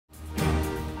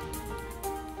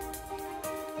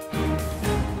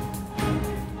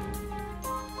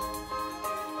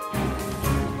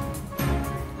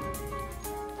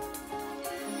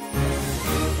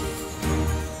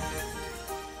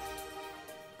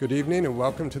Good evening and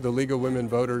welcome to the League of Women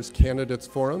Voters Candidates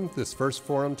Forum. This first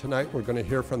forum tonight, we're going to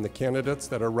hear from the candidates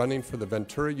that are running for the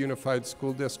Ventura Unified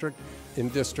School District in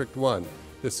District 1.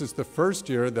 This is the first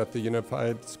year that the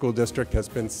Unified School District has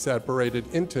been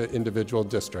separated into individual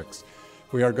districts.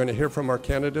 We are going to hear from our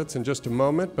candidates in just a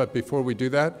moment, but before we do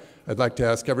that, I'd like to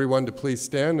ask everyone to please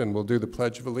stand and we'll do the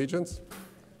Pledge of Allegiance.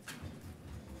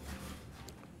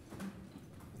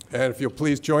 And if you'll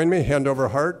please join me, hand over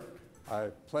heart. I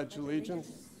pledge allegiance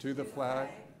to the flag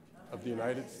of the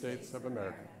United States of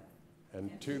America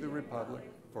and to the republic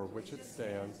for which it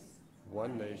stands,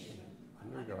 one nation,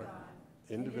 under God,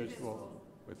 indivisible,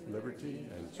 with liberty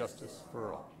and justice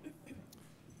for all.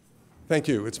 Thank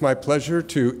you. It's my pleasure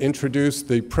to introduce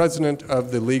the president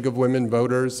of the League of Women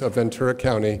Voters of Ventura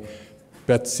County,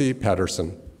 Betsy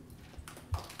Patterson.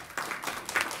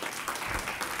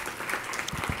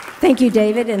 Thank you,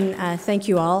 David, and thank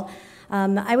you all.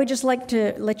 I would just like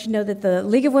to let you know that the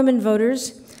League of Women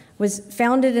Voters was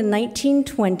founded in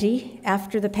 1920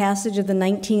 after the passage of the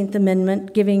 19th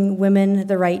Amendment giving women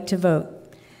the right to vote.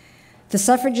 The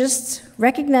suffragists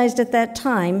recognized at that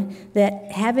time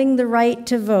that having the right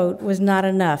to vote was not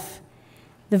enough.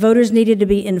 The voters needed to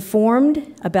be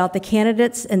informed about the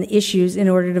candidates and the issues in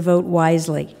order to vote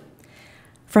wisely.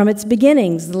 From its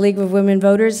beginnings, the League of Women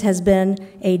Voters has been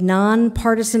a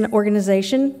nonpartisan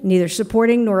organization, neither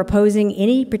supporting nor opposing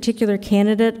any particular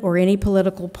candidate or any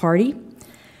political party.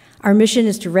 Our mission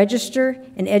is to register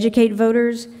and educate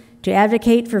voters, to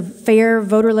advocate for fair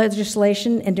voter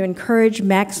legislation, and to encourage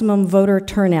maximum voter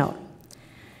turnout.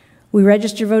 We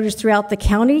register voters throughout the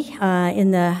county,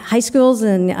 in the high schools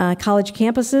and college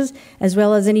campuses, as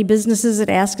well as any businesses that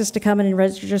ask us to come in and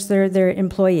register their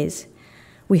employees.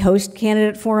 We host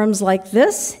candidate forums like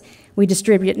this. We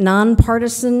distribute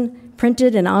nonpartisan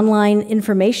printed and online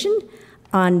information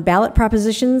on ballot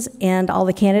propositions and all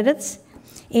the candidates.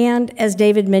 And as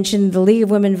David mentioned, the League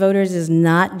of Women Voters is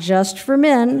not just for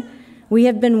men. We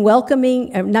have been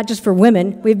welcoming, not just for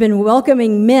women, we've been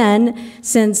welcoming men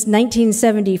since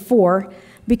 1974,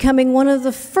 becoming one of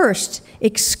the first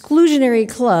exclusionary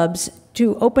clubs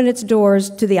to open its doors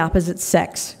to the opposite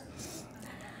sex.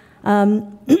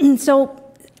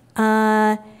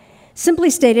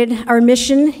 Simply stated, our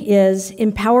mission is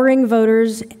empowering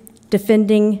voters,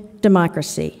 defending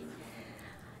democracy.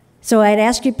 So I'd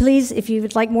ask you, please, if you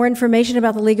would like more information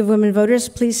about the League of Women Voters,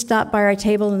 please stop by our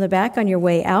table in the back on your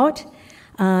way out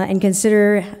and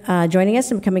consider joining us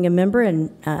and becoming a member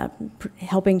and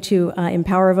helping to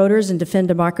empower voters and defend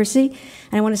democracy.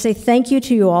 And I want to say thank you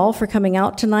to you all for coming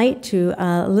out tonight to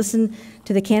listen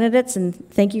to the candidates, and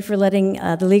thank you for letting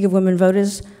the League of Women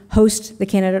Voters host the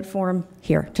candidate forum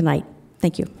here tonight.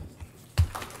 Thank you.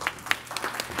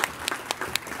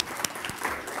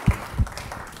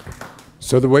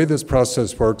 So the way this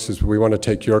process works is we want to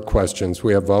take your questions.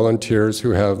 We have volunteers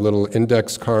who have little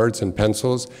index cards and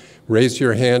pencils. Raise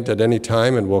your hand at any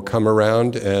time and we'll come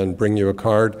around and bring you a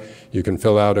card. You can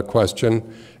fill out a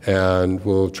question and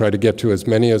we'll try to get to as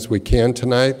many as we can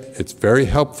tonight. It's very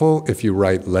helpful if you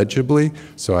write legibly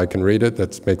so I can read it.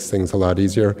 That makes things a lot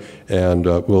easier, and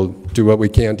we'll do what we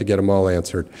can to get them all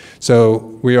answered.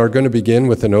 So we are going to begin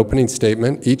with an opening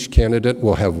statement. Each candidate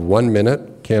will have 1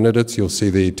 minute. Candidates, you'll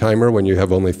see the timer when you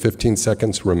have only 15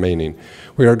 seconds remaining.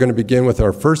 We are going to begin with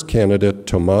our first candidate,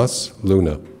 Tomás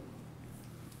Luna.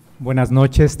 Buenas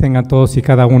noches, tengan todos y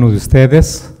cada uno de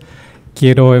ustedes.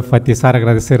 Quiero enfatizar,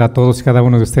 agradecer a todos y cada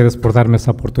uno de ustedes por darme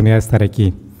esa oportunidad de estar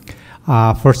aquí.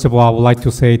 First of all, I would like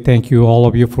to say thank you, all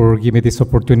of you, for giving me this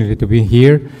opportunity to be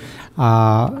here.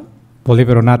 Believe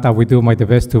it or not, I will do my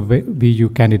best to be your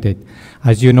candidate.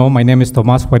 As you know, my name is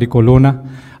Tomás Juarico Luna.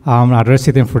 I'm a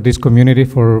resident for this community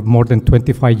for more than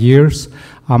 25 years.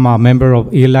 I'm a member of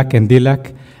ELAC and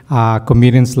DILAC,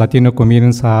 Latino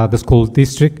communities, the school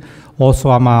district. Also,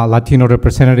 I'm a Latino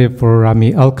representative for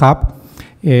LCAP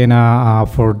and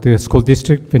for the school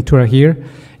district, Ventura here.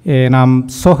 And I'm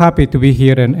so happy to be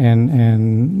here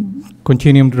and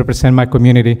continuing to represent my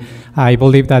community. I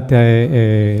believe that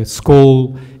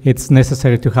school, it's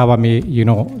necessary to have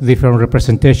different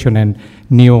representation and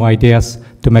new ideas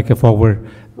to make it forward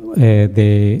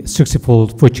the successful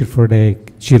future for the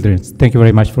children. Thank you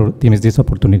very much for giving us this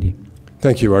opportunity.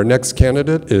 Thank you. Our next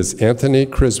candidate is Anthony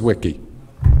Krzyzwicki.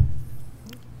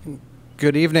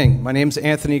 Good evening. My name is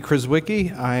Anthony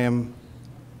Krzyzwicki. I am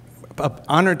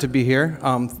honored to be here.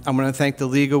 I'm going to thank the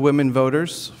League of Women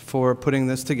Voters for putting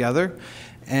this together.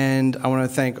 And I want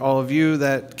to thank all of you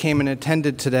that came and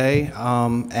attended today,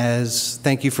 as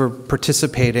thank you for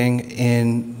participating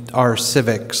in our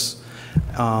civics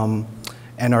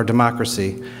and our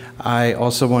democracy. I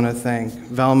also want to thank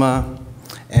Velma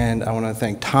And I want to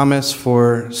thank Thomas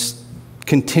for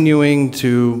continuing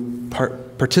to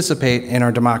participate in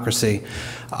our democracy.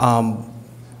 I'm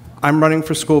running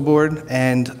for school board,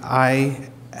 and I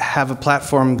have a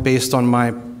platform based on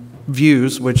my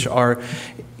views, which are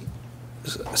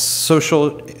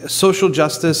social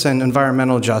justice and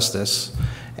environmental justice.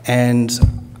 And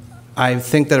I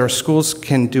think that our schools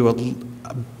can do a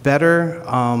better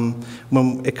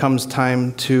when it comes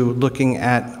time to looking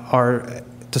at our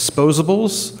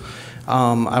disposables.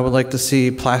 I would like to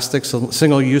see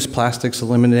single-use plastics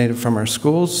eliminated from our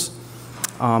schools.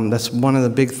 That's one of the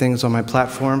big things on my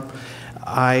platform.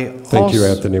 Thank you,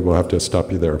 Anthony. We'll have to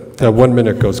stop you there. That 1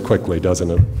 minute goes quickly,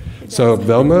 doesn't it? So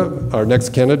Velma, our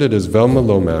next candidate is Velma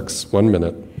Lomax. 1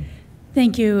 minute.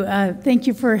 Thank you. Thank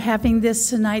you for having this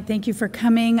tonight. Thank you for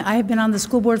coming. I have been on the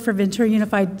school board for Ventura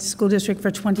Unified School District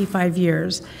for 25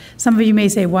 years. Some of you may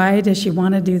say, why does she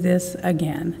want to do this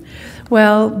again?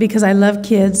 Well, because I love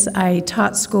kids. I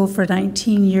taught school for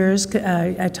 19 years.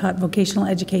 I taught vocational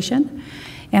education.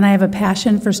 And I have a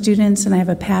passion for students, and I have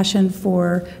a passion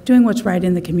for doing what's right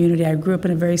in the community. I grew up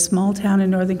in a very small town in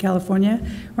Northern California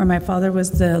where my father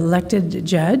was the elected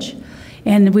judge.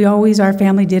 And our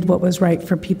family did what was right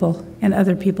for people and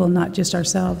other people, not just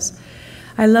ourselves.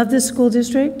 I love this school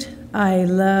district. I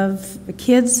love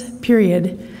kids,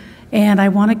 period. And I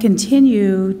want to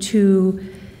continue to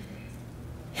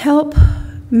help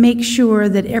make sure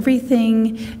that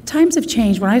times have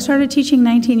changed. When I started teaching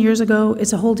 19 years ago,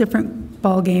 it's a whole different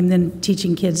ballgame than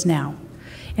teaching kids now.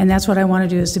 And that's what I want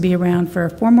to do, is to be around for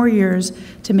 4 more years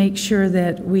to make sure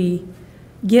that we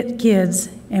get kids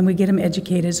and we get them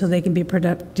educated so they can be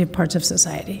productive parts of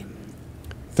society.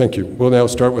 Thank you. We'll now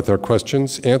start with our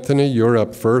questions. Anthony, you're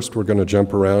up first. We're going to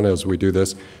jump around as we do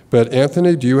this. But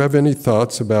Anthony, do you have any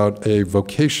thoughts about a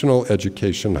vocational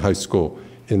education high school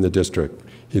in the district?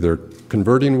 Either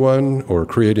converting one or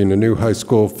creating a new high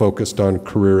school focused on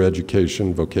career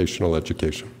education, vocational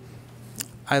education?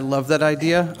 I love that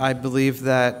idea. I believe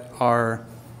that our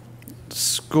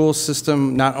school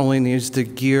system not only needs to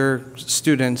gear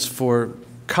students for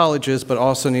colleges, but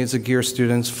also needs to gear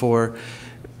students for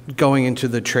going into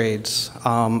the trades.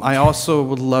 I also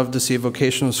would love to see a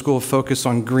vocational school focus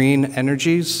on green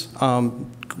energies,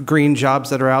 green jobs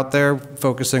that are out there,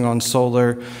 focusing on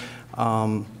solar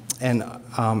and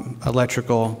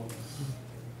electrical,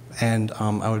 and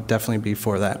I would definitely be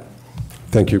for that.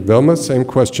 Thank you. Velma, same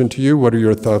question to you. What are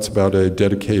your thoughts about a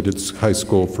dedicated high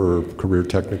school for career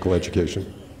technical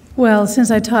education? Well,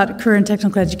 since I taught career and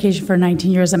technical education for 19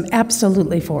 years, I'm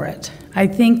absolutely for it. I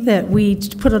think that we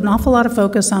put an awful lot of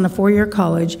focus on a 4-year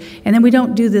college, and then we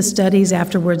don't do the studies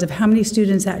afterwards of how many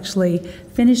students actually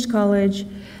finished college,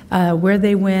 where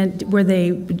they went, were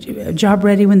they job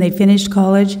ready when they finished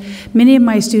college. Many of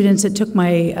my students that took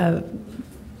my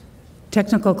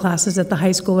technical classes at the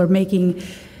high school are making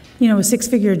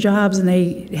 6-figure jobs, and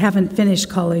they haven't finished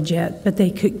college yet, but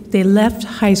they left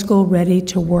high school ready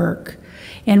to work.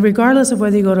 And regardless of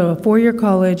whether you go to a 4-year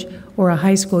college or a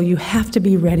high school, you have to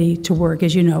be ready to work,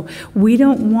 as you know. We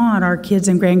don't want our kids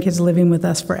and grandkids living with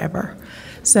us forever.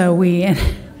 So I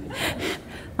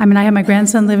have my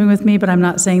grandson living with me, but I'm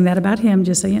not saying that about him,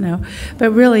 just so you know. But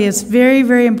really, it's very,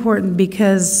 very important,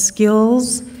 because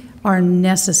skills are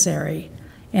necessary.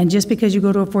 And just because you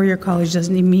go to a 4-year college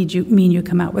doesn't mean you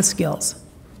come out with skills.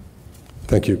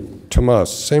 Thank you. Tomas,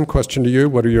 same question to you.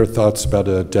 What are your thoughts about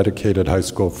a dedicated high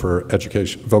school for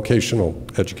education, vocational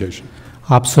education?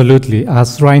 Absolutely.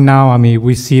 As right now,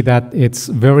 we see that it's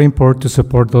very important to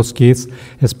support those kids,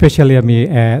 especially,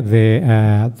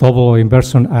 the double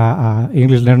immersion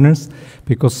English learners,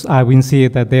 because we see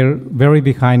that they're very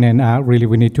behind, and really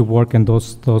we need to work on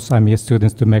those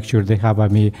students to make sure they have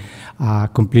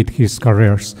complete his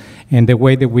careers. And the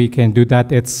way that we can do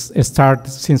that, it's start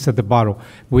since at the bottom.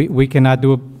 We cannot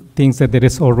do things that there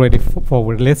is already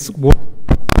forward. Let's work.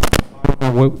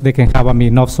 They can have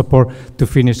enough support to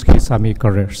finish his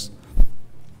careers.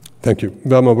 Thank you.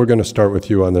 Velma, we're going to start with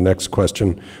you on the next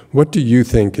question. What do you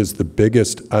think is the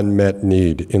biggest unmet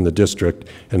need in the district,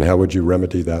 and how would you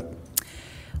remedy that?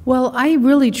 Well, I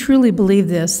really truly believe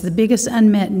this. The biggest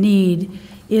unmet need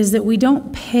is that we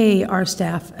don't pay our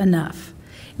staff enough.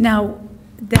 Now,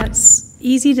 that's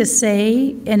easy to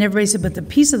say, and everybody said, but the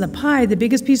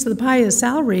biggest piece of the pie is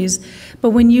salaries.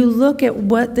 But when you look at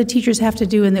what the teachers have to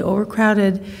do in the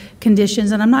overcrowded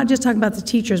conditions, and I'm not just talking about the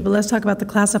teachers, but let's talk about the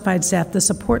classified staff, the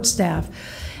support staff.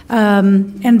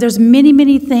 And there's many,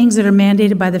 many things that are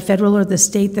mandated by the federal or the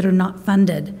state that are not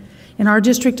funded. In our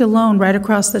district alone, right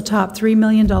across the top, $3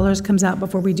 million comes out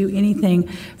before we do anything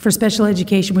for special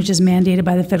education, which is mandated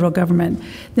by the federal government.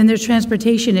 Then there's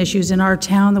transportation issues in our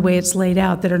town, the way it's laid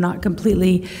out, that are not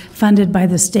completely funded by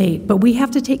the state. But we have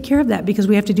to take care of that because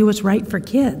we have to do what's right for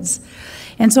kids.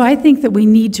 And so I think that we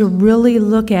need to really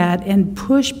look at and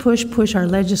push our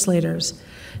legislators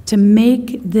to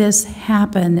make this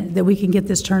happen, that we can get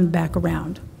this turned back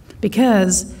around.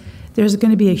 Because there's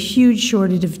going to be a huge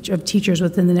shortage of teachers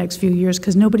within the next few years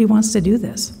because nobody wants to do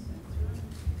this.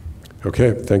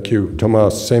 Okay, thank you.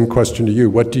 Tomas, same question to you.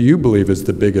 What do you believe is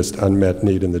the biggest unmet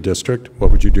need in the district? What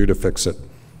would you do to fix it?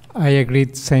 I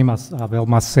agree, same as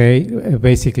Velma say.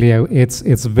 Basically, it's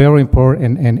very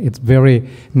important and it's very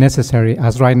necessary.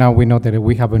 As right now, we know that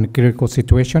we have a critical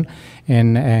situation,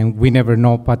 and we never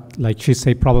know. But like she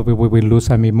said, probably we will lose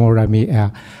more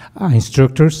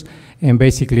instructors, and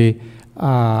basically.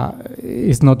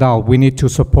 It's no doubt we need to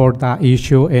support that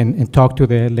issue and talk to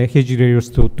the legislators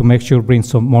to make sure bring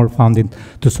some more funding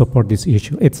to support this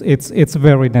issue. It's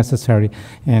very necessary.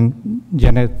 And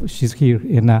Janet, she's here,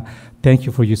 and thank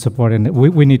you for your support. And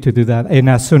we need to do that and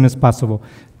as soon as possible,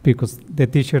 because the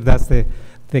teacher, that's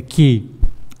the key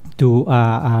to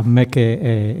make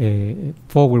a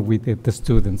forward with the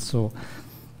students. So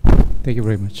thank you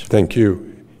very much. Thank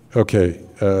you. Okay,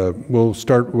 we'll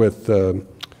start with.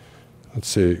 Let's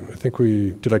see, I think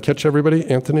did I catch everybody?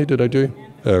 Anthony, did I do?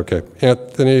 Okay.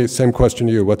 Anthony, same question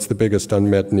to you. What's the biggest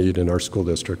unmet need in our school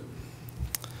district?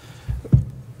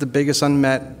 The biggest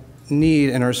unmet need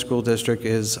in our school district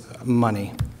is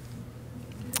money.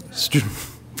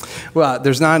 Well,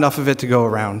 there's not enough of it to go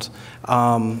around.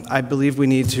 I believe we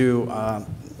need to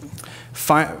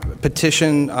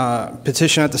petition at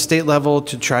the state level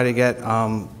to try to get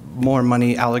more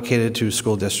money allocated to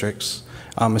school districts.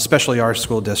 Especially our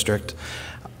school district.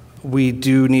 We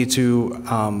do need to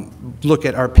look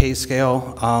at our pay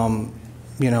scale.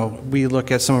 You know, we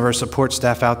look at some of our support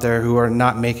staff out there who are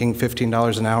not making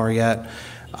 $15 an hour yet.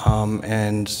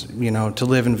 And, you know, to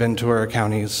live in Ventura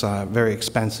County is very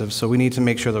expensive. So we need to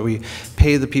make sure that we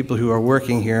pay the people who are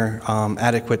working here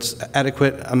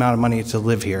adequate amount of money to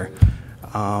live here.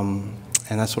 And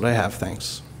that's what I have.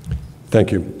 Thanks.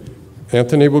 Thank you.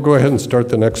 Anthony, we'll go ahead and start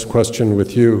the next question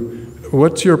with you.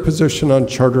 What's your position on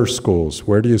charter schools?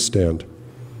 Where do you stand?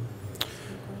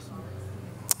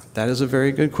 That is a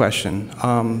very good question.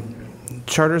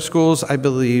 Charter schools, I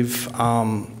believe,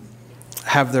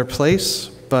 have their place,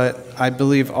 but I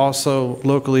believe also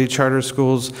locally charter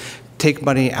schools take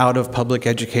money out of public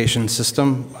education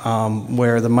system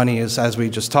where the money is, as we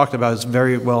just talked about, is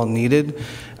very well needed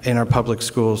in our public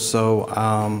schools. So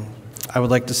I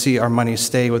would like to see our money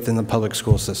stay within the public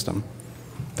school system.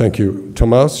 Thank you.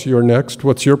 Tomas, you're next.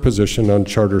 What's your position on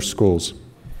charter schools?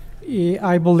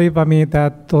 I believe,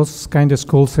 that those kind of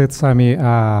school sets, I'm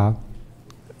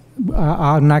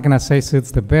not going to say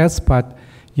it's the best, but,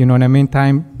 you know, in the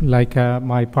meantime, like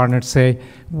my partners say,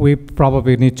 we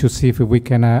probably need to see if we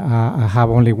can have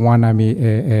only one,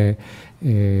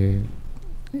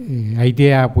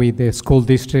 idea with the school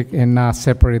district and not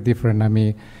separate different,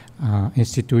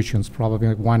 institutions.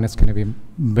 Probably one is going to be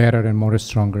better and more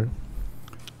stronger.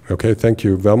 Okay, thank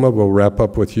you. Velma, we'll wrap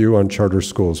up with you on charter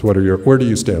schools. Where do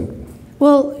you stand?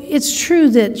 Well, it's true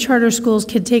that charter schools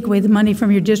can take away the money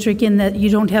from your district in that you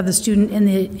don't have the student in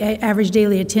the average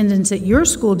daily attendance at your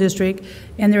school district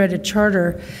and they're at a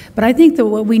charter. But I think that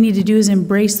what we need to do is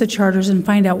embrace the charters and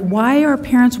find out why are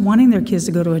parents wanting their kids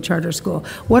to go to a charter school?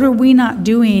 What are we not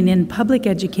doing in public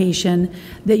education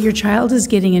that your child is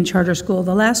getting in charter school?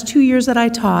 The last 2 years that I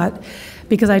taught,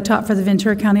 because I taught for the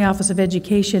Ventura County Office of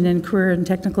Education and Career and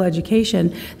Technical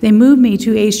Education, they moved me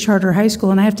to Ace Charter High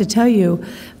School, and I have to tell you,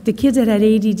 the kids that had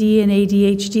ADD and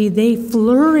ADHD, they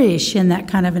flourish in that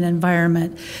kind of an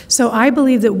environment. So I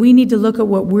believe that we need to look at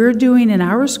what we're doing in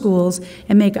our schools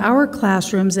and make our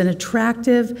classrooms an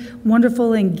attractive,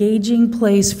 wonderful, engaging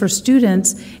place for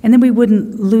students, and then we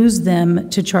wouldn't lose them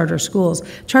to charter schools.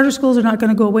 Charter schools are not going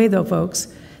to go away, though, folks.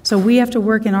 So we have to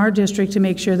work in our district to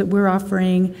make sure that we're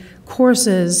offering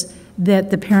courses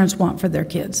that the parents want for their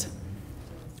kids.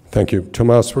 Thank you.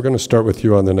 Tomas, we're going to start with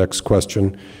you on the next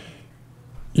question.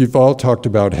 You've all talked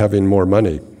about having more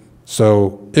money.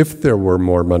 So if there were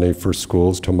more money for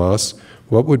schools, Tomas,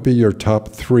 what would be your top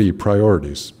 3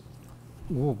 priorities?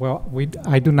 Well,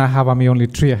 I do not have only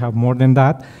 3. I have more than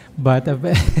that. But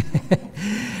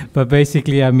but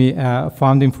basically,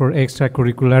 funding for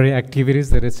extracurricular activities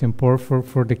that is important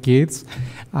for the kids.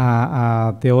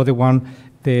 The other one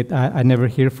that I never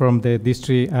hear from the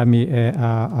district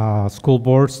school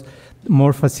boards,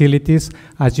 more facilities.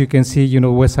 As you can see,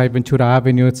 West Side Ventura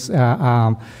Avenue, it's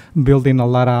building a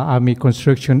lot of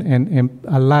construction, and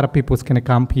a lot of people is going to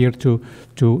come here to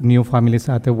new families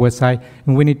at the West Side.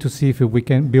 And we need to see if we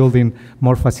can build in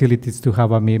more facilities to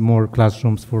have more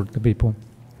classrooms for the people.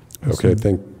 Okay,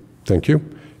 thank you.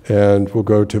 And we'll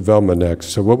go to Velma next.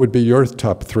 So what would be your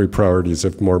top 3 priorities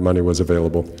if more money was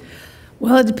available?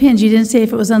 Well, it depends. You didn't say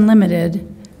if it was unlimited,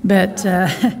 but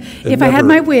if I had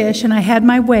my wish and I had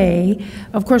my way,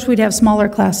 of course, we'd have smaller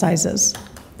class sizes.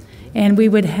 And we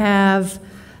would have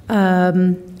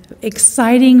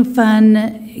exciting, fun,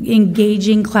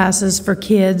 engaging classes for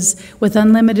kids with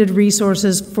unlimited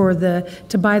resources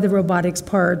to buy the robotics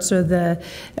parts or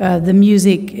the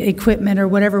music equipment or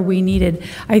whatever we needed.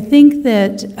 I think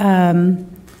that,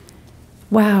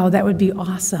 wow, that would be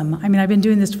awesome. I mean, I've been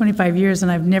doing this 25 years, and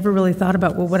I've never really thought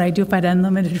about what would I do if I had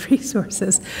unlimited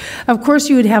resources. Of course,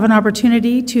 you would have an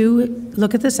opportunity to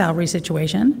look at the salary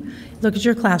situation, look at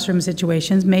your classroom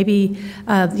situations. Maybe you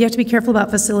have to be careful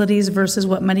about facilities versus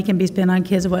what money can be spent on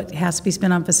kids and what has to be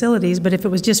spent on facilities. But if it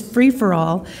was just free for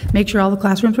all, make sure all the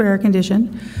classrooms were air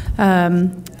conditioned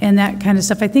and that kind of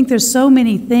stuff. I think there's so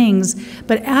many things,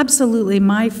 but absolutely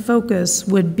my focus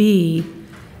would be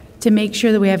to make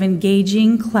sure that we have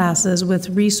engaging classes with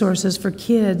resources for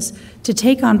kids to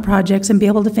take on projects and be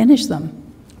able to finish them.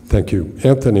 Thank you.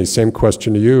 Anthony, same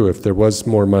question to you. If there was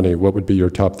more money, what would be your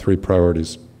top 3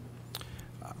 priorities?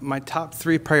 My top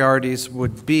 3 priorities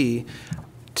would be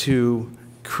to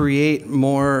create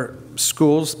more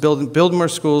schools, build more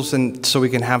schools, and so we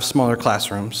can have smaller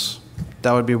classrooms.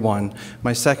 That would be one.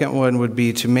 My second one would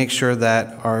be to make sure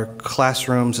that our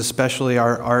classrooms, especially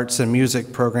our arts and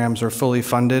music programs, are fully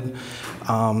funded,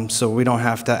 so we don't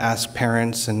have to ask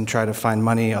parents and try to find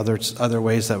money other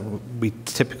ways that we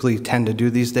typically tend to do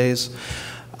these days.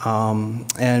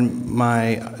 And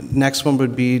my next one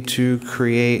would be to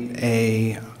create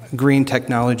a green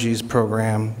technologies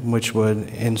program, which would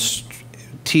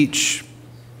teach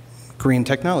green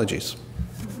technologies.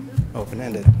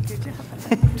 Open-ended.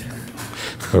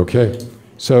 Okay.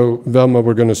 So, Velma,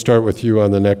 we're going to start with you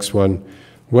on the next one.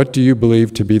 What do you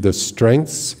believe to be the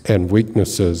strengths and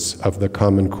weaknesses of the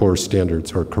Common Core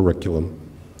standards or curriculum?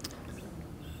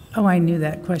 Oh, I knew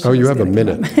that question. Oh, you have a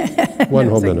minute. One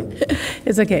whole minute.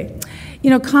 It's okay.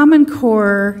 Common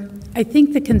Core, I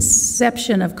think the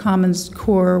conception of Common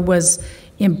Core was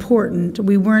important.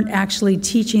 We weren't actually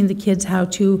teaching the kids how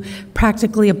to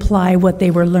practically apply what they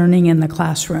were learning in the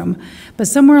classroom. But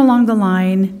somewhere along the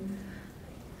line,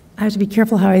 I have to be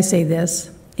careful how I say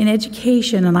this. In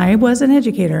education, and I was an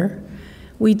educator,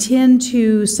 we tend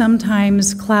to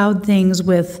sometimes cloud things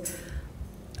with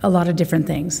a lot of different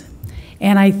things.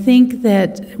 And I think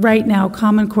that right now,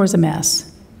 Common Core is a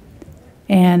mess.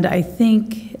 And I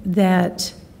think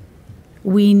that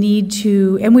we need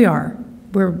to, and we're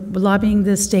lobbying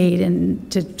the state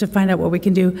and to find out what we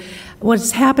can do.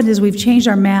 What's happened is we've changed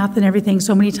our math and everything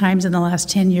so many times in the last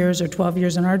 10 years or 12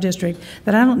 years in our district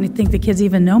that I don't think the kids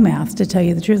even know math, to tell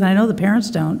you the truth. And I know the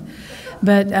parents don't.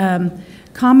 But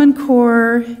Common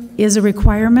Core is a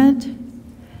requirement,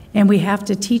 and we have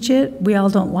to teach it. We all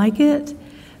don't like it.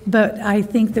 But I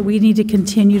think that we need to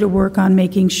continue to work on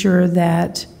making sure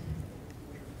that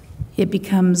it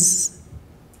becomes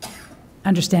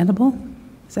understandable.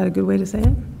 Is that a good way to say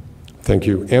it? Thank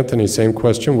you. Anthony, same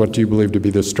question. What do you believe to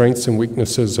be the strengths and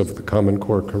weaknesses of the Common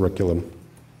Core curriculum?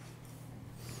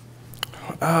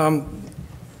 I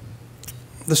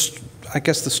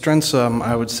guess the strengths,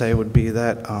 I would say, would be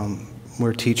that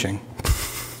we're teaching.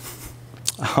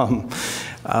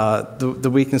 The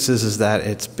weaknesses is that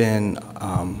it's been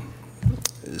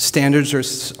standards are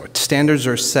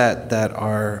set that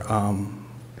are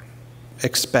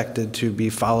expected to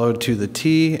be followed to the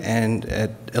T, and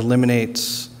it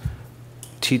eliminates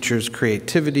teachers'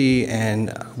 creativity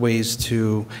and ways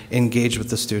to engage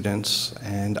with the students.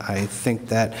 And I think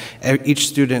that each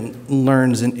student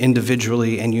learns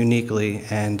individually and uniquely,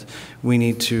 and we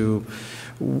need to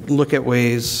look at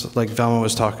ways, like Velma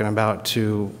was talking about,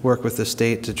 to work with the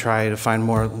state to try to find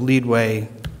more leadway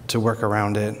to work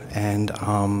around it, and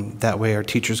that way our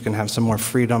teachers can have some more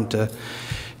freedom to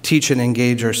teach and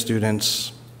engage our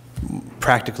students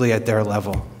practically at their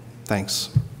level.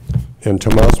 Thanks. And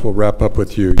Tomas, we'll wrap up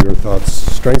with you. Your thoughts,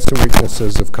 strengths and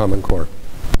weaknesses of Common Core.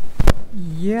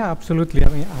 Yeah, absolutely. I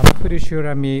mean, I'm pretty sure.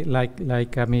 I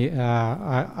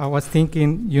was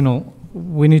thinking,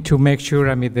 we need to make sure.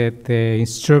 That the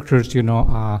instructors,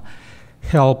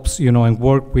 helps, and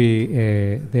work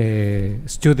with the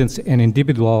students and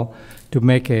individual to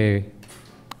make a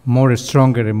more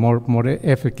stronger and more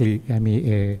effectively,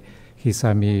 his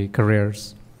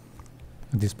careers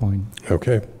at this point.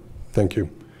 Okay. Thank you.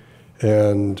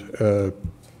 And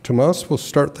Tomas, we'll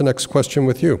start the next question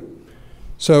with you.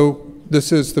 So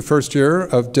this is the first year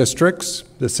of districts.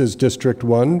 This is District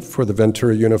 1 for the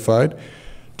Ventura Unified.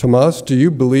 Tomas, do you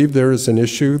believe there is an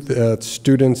issue that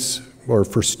students, or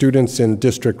for students in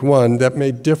District 1, that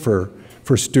may differ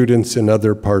for students in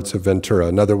other parts of Ventura?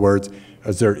 In other words,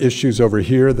 is there issues over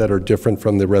here that are different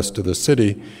from the rest of the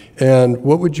city? And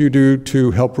what would you do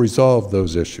to help resolve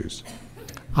those issues?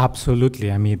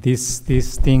 Absolutely. I mean, these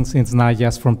things, it's not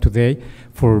just from today.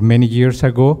 For many years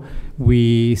ago,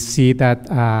 we see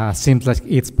that seems like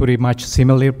it's pretty much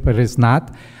similar, but it's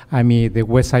not. I mean, the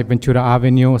West Side Ventura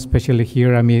Avenue, especially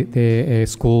here, I mean, the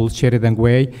school Sheridan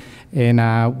Way, and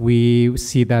we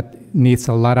see that needs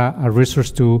a lot of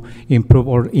resources to improve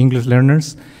our English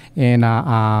learners. And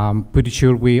I'm pretty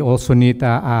sure we also need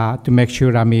to make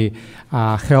sure, I mean,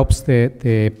 helps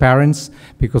the parents,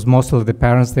 because most of the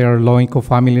parents, they are low-income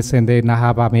families and they not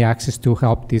have access to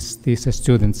help these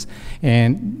students.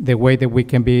 And the way that we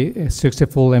can be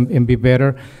successful and be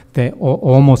better,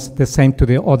 almost the same to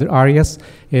the other areas,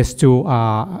 is to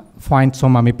find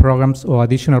some programs or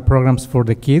additional programs for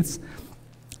the kids,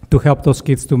 to help those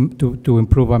kids to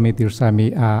improve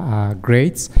their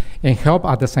grades, and help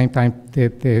at the same time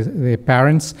the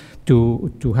parents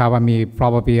to have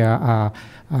probably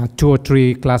 2 or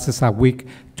 3 classes a week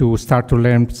to start to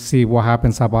learn, see what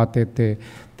happens about the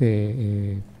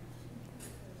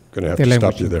Going to have to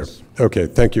stop you there. Okay,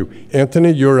 thank you.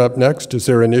 Anthony, you're up next. Is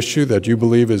there an issue that you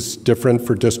believe is different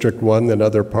for District 1 than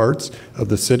other parts of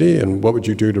the city, and what would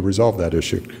you do to resolve that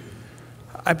issue?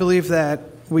 I believe that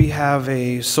we have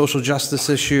a social justice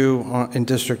issue in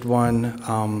District 1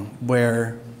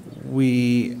 where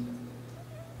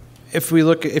if you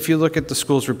look at the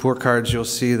school's report cards, you'll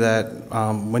see that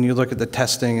when you look at the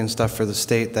testing and stuff for the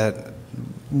state, that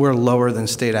we're lower than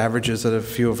state averages at a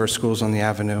few of our schools on the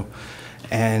avenue.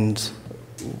 And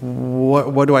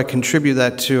what do I contribute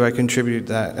that to? I contribute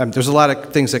that, there's a lot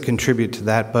of things that contribute to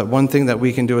that, but one thing that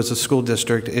we can do as a school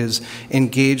district is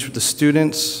engage with the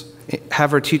students,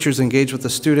 have our teachers engage with the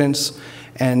students,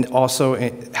 and also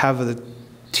have the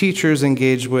teachers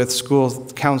engage with school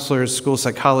counselors, school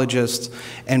psychologists,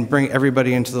 and bring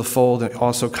everybody into the fold, and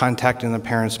also contacting the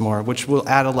parents more, which will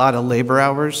add a lot of labor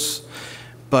hours,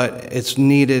 but it's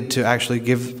needed to actually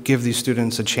give these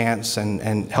students a chance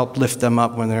and help lift them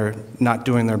up when they're not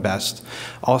doing their best.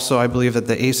 Also, I believe that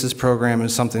the ACES program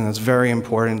is something that's very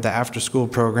important, the after-school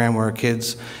program where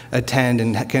kids attend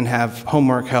and can have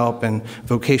homework help and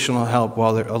vocational help,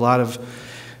 while there are a lot of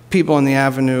people on the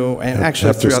avenue, and actually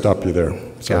I have to stop you there.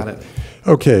 Got it.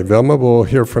 Okay, Velma, we'll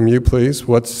hear from you, please.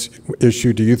 What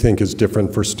issue do you think is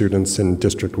different for students in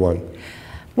District 1?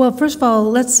 Well, first of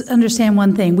all, let's understand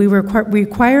one thing. We were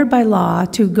required by law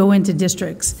to go into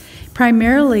districts.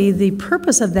 Primarily, the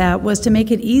purpose of that was to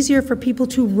make it easier for people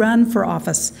to run for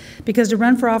office, because to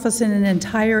run for office in an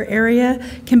entire area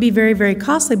can be very, very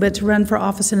costly, but to run for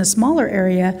office in a smaller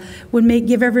area would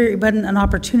give everybody an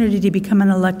opportunity to become an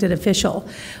elected official.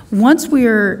 Once we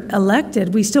are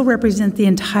elected, we still represent the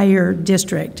entire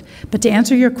district. But to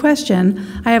answer your question,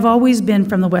 I have always been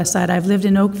from the West Side. I've lived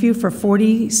in Oakview for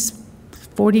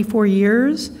 44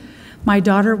 years. My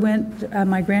daughter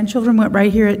my grandchildren went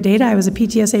right here at Data. I was a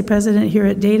PTSA president here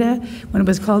at Data when it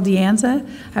was called De Anza.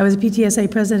 I was a PTSA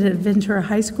president at Ventura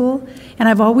High School. And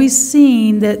I've always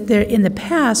seen that in the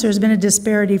past, there's been a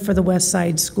disparity for the West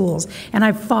Side schools. And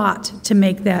I've fought to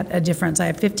make that a difference. I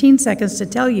have 15 seconds to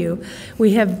tell you,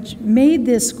 we have made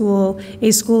this school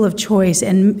a school of choice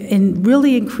and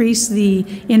really increased the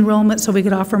enrollment so we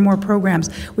could offer more programs.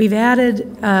 We've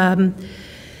added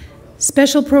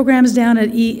special programs down at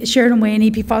Sheridan Way and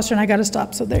E.P. Foster, and I got to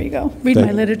stop, so there you go. Read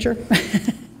my literature.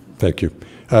 Thank you.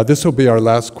 This will be our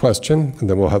last question, and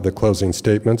then we'll have the closing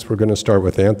statements. We're going to start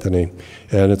with Anthony,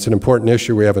 and it's an important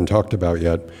issue we haven't talked about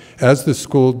yet. As the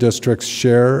school district's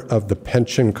share of the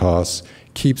pension costs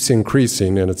keeps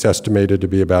increasing, and it's estimated to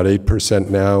be about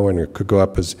 8% now, and it could go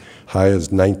up as high as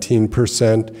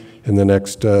 19% in the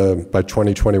next, by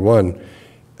 2021,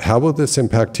 how will this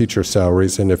impact teacher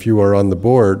salaries? And if you are on the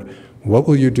board, what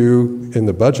will you do in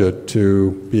the budget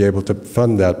to be able to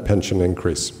fund that pension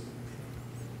increase?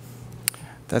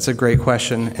 That's a great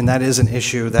question, and that is an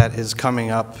issue that is coming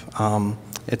up.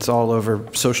 It's all over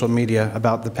social media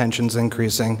about the pensions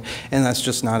increasing, and that's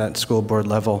just not at school board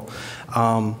level.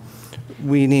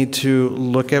 We need to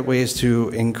look at ways to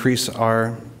increase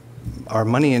our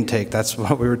money intake. That's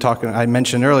what we were talking, I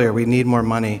mentioned earlier, we need more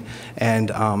money. And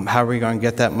how are we going to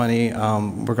get that money?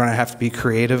 We're going to have to be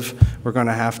creative. We're going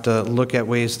to have to look at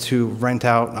ways to rent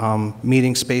out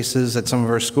meeting spaces at some of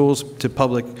our schools to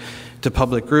public to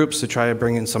public groups to try to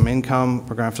bring in some income.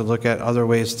 We're going to have to look at other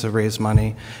ways to raise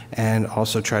money and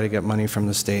also try to get money from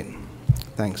the state.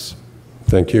 Thanks.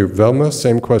 Thank you. Velma,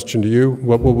 same question to you.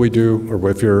 What will we do, or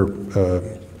if you're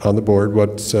on the board,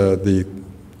 what's the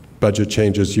budget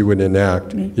changes you would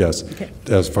enact, yes, okay,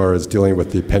 as far as dealing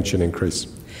with the pension increase?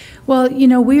 Well, you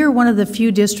know, we are one of the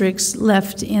few districts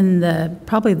left in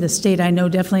probably the state, I know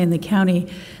definitely in the county,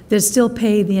 that still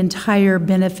pay the entire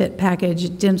benefit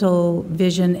package, dental,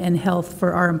 vision, and health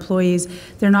for our employees.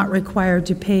 They're not required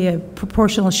to pay a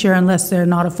proportional share unless they're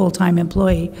not a full-time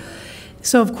employee.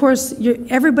 So, of course,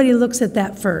 everybody looks at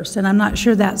that first, and I'm not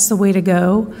sure that's the way to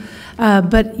go.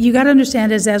 But you got to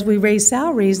understand is as we raise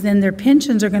salaries, then their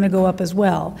pensions are going to go up as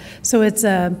well. So it's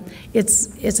a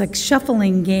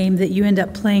shuffling game that you end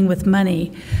up playing with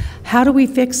money. How do we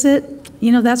fix it?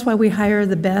 You know, that's why we hire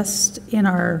the best in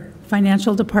our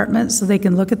financial department so they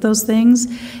can look at those things.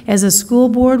 As a school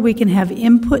board, we can have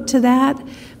input to that,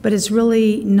 but it's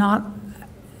really not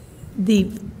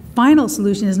the final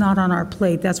solution is not on our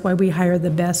plate. That's why we hire the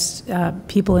best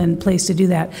people in place to do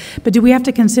that. But do we have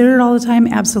to consider it all the time?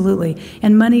 Absolutely.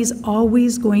 And money's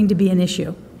always going to be an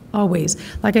issue. Always.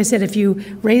 Like I said, if you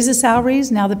raise the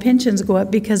salaries, now the pensions go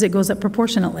up because it goes up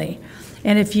proportionately.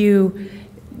 And if you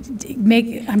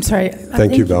make, I'm sorry.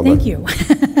 Thank you, Velma. Thank you.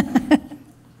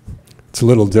 It's a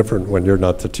little different when you're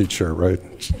not the teacher, right?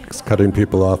 It's cutting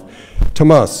people off.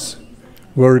 Tomas.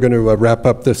 We're going to wrap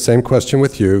up the same question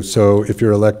with you. So if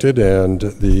you're elected and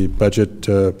the budget,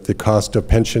 the cost of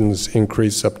pensions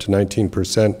increase up to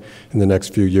 19% in the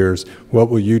next few years, what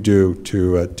will you do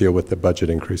to deal with the budget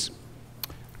increase?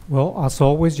 Well, as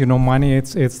always, you know, money,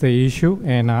 it's the issue.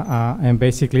 And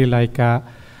basically, like,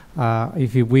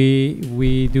 if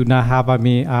we do not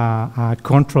have,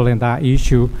 control in that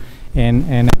issue,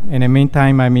 and in the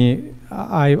meantime,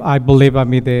 I believe,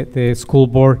 the school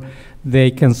board,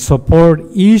 they can support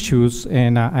issues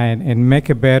and make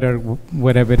it better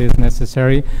whatever it is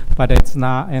necessary, but it's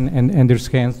not in their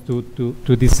hands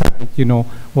to decide, you know,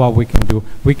 what we can do.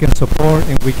 We can support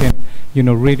and we can, you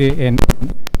know, read it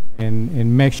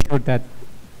and make sure that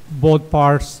both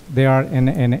parts, they are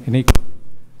in equal.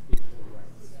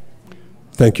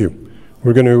 Thank you.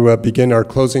 We're going to begin our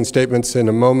closing statements in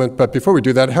a moment, but before we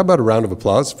do that, how about a round of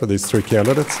applause for these three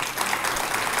candidates?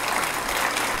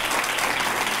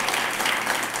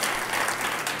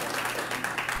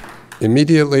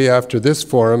 Immediately after this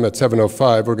forum at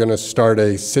 7:05, we're going to start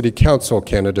a City Council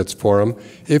Candidates Forum.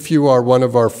 If you are one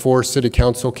of our 4 City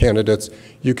Council candidates,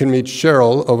 you can meet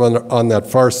Cheryl over on that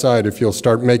far side if you'll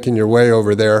start making your way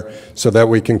over there so that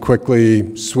we can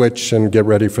quickly switch and get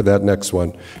ready for that next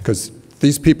one. Because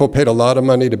these people paid a lot of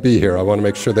money to be here. I want to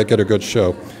make sure they get a good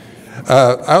show.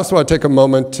 I also want to take a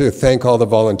moment to thank all the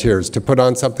volunteers. To put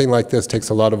on something like this takes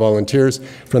a lot of volunteers.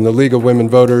 From the League of Women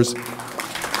Voters,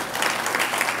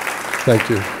 thank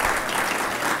you.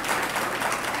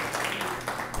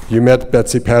 You met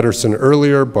Betsy Patterson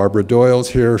earlier. Barbara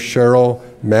Doyle's here. Cheryl,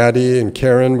 Maddie, and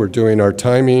Karen were doing our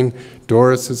timing.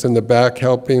 Doris is in the back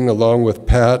helping along with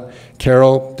Pat.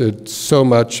 Carol did so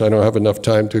much. I don't have enough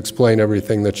time to explain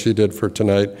everything that she did for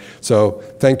tonight. So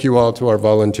thank you all to our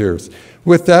volunteers.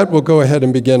 With that, we'll go ahead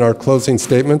and begin our closing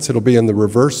statements. It'll be in the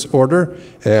reverse order,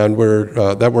 and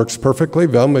that works perfectly.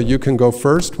 Velma, you can go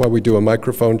first while we do a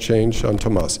microphone change on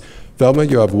Tomas. Velma,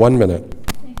 you have 1 minute.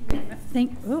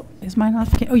 Oh, is mine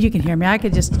off? Oh, you can hear me. I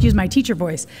could just use my teacher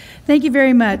voice. Thank you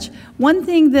very much. One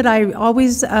thing that I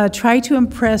always try to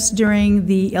impress during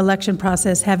the election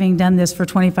process, having done this for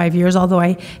 25 years, although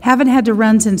I haven't had to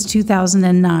run since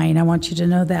 2009, I want you to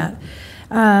know that.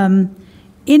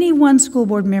 Any one school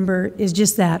board member is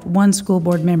just that, one school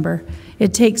board member.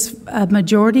 It takes a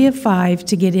majority of 5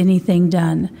 to get anything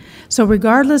done. So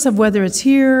regardless of whether it's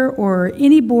here or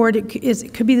any board,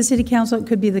 it could be the city council, it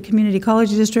could be the community college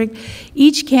district,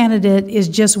 each candidate is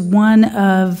just one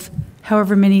of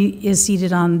however many is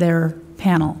seated on their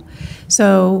panel.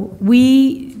 So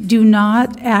we do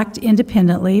not act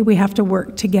independently, we have to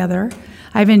work together.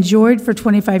 I've enjoyed for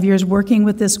 25 years working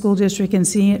with this school district and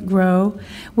seeing it grow.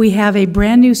 We have a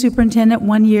brand new superintendent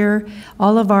 1 year.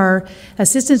 All of our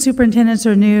assistant superintendents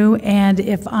are new, and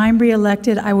if I'm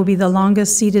reelected, I will be the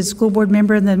longest seated school board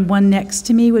member, and then one next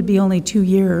to me would be only 2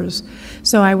 years.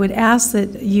 So I would ask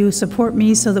that you support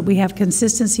me so that we have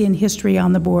consistency and history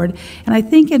on the board. And I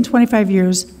think in 25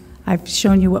 years, I've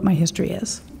shown you what my history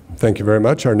is. Thank you very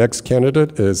much. Our next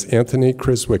candidate is Anthony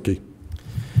Krzyzewicki.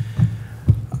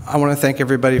 I want to thank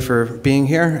everybody for being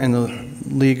here and the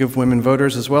League of Women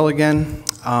Voters as well again.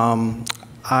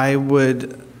 I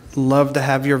would love to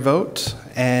have your vote,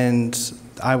 and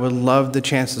I would love the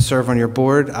chance to serve on your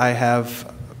board. I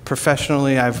have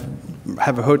professionally, I've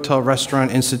have a hotel,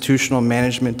 restaurant, institutional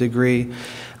management degree.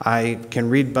 I can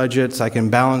read budgets, I can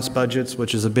balance budgets,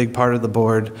 which is a big part of the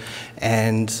board,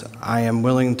 and I am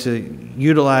willing to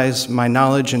utilize my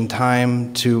knowledge and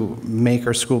time to make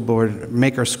our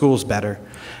schools better.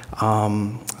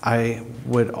 I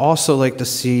would also like to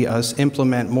see us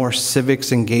implement more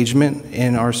civics engagement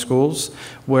in our schools,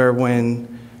 where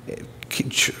when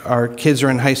our kids are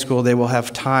in high school, they will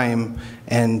have time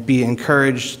and be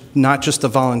encouraged not just to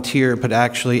volunteer, but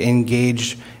actually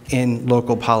engage in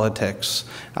local politics.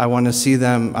 I want to see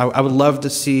them, I would love to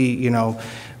see, you know,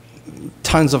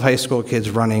 tons of high school kids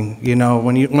running, you know,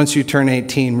 once you turn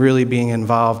 18, really being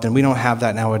involved, and we don't have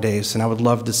that nowadays, and I would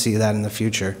love to see that in the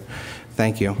future.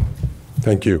 Thank you.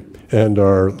 Thank you. And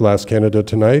our last candidate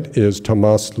tonight is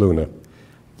Tomas Luna.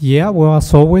 Yeah, well,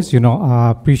 as always, you know, I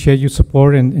appreciate your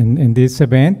support in this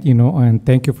event, you know, and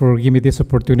thank you for giving me this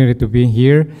opportunity to be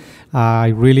here. I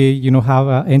really, you know,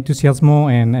 have enthusiasm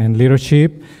and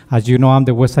leadership. As you know, I'm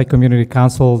the Westside Community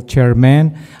Council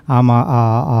chairman. I'm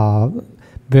a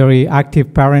very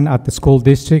active parent at the school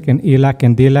district and ELAC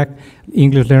and DLAC,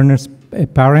 English learners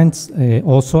parents.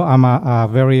 Also, I'm a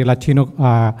very Latino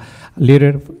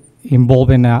leader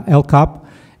involved in LCAP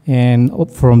and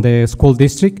from the school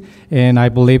district, and I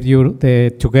believe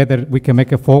together we can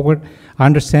make it forward. I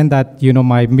understand that, you know,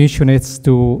 my mission is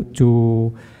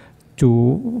to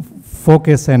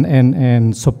focus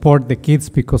and support the kids,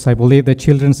 because I believe the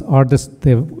children are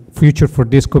the future for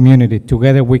this community.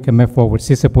 Together we can move forward.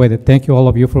 Si se puede. Thank you all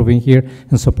of you for being here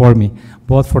and support me.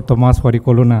 Vote for Tomas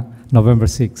Juarico Luna, November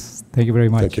 6th. Thank you very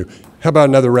much. Thank you. How about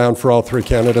another round for all three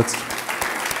candidates?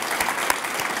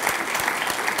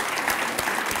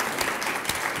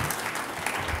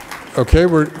 Okay,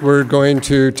 we're going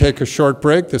to take a short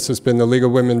break. This has been the League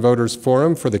of Women Voters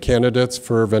Forum for the candidates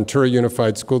for Ventura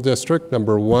Unified School District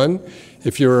number 1.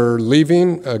 If you're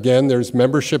leaving, again, there's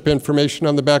membership information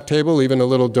on the back table, even a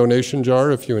little donation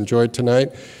jar if you enjoyed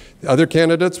tonight. The other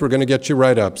candidates, we're going to get you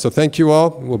right up. So thank you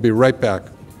all. We'll be right back.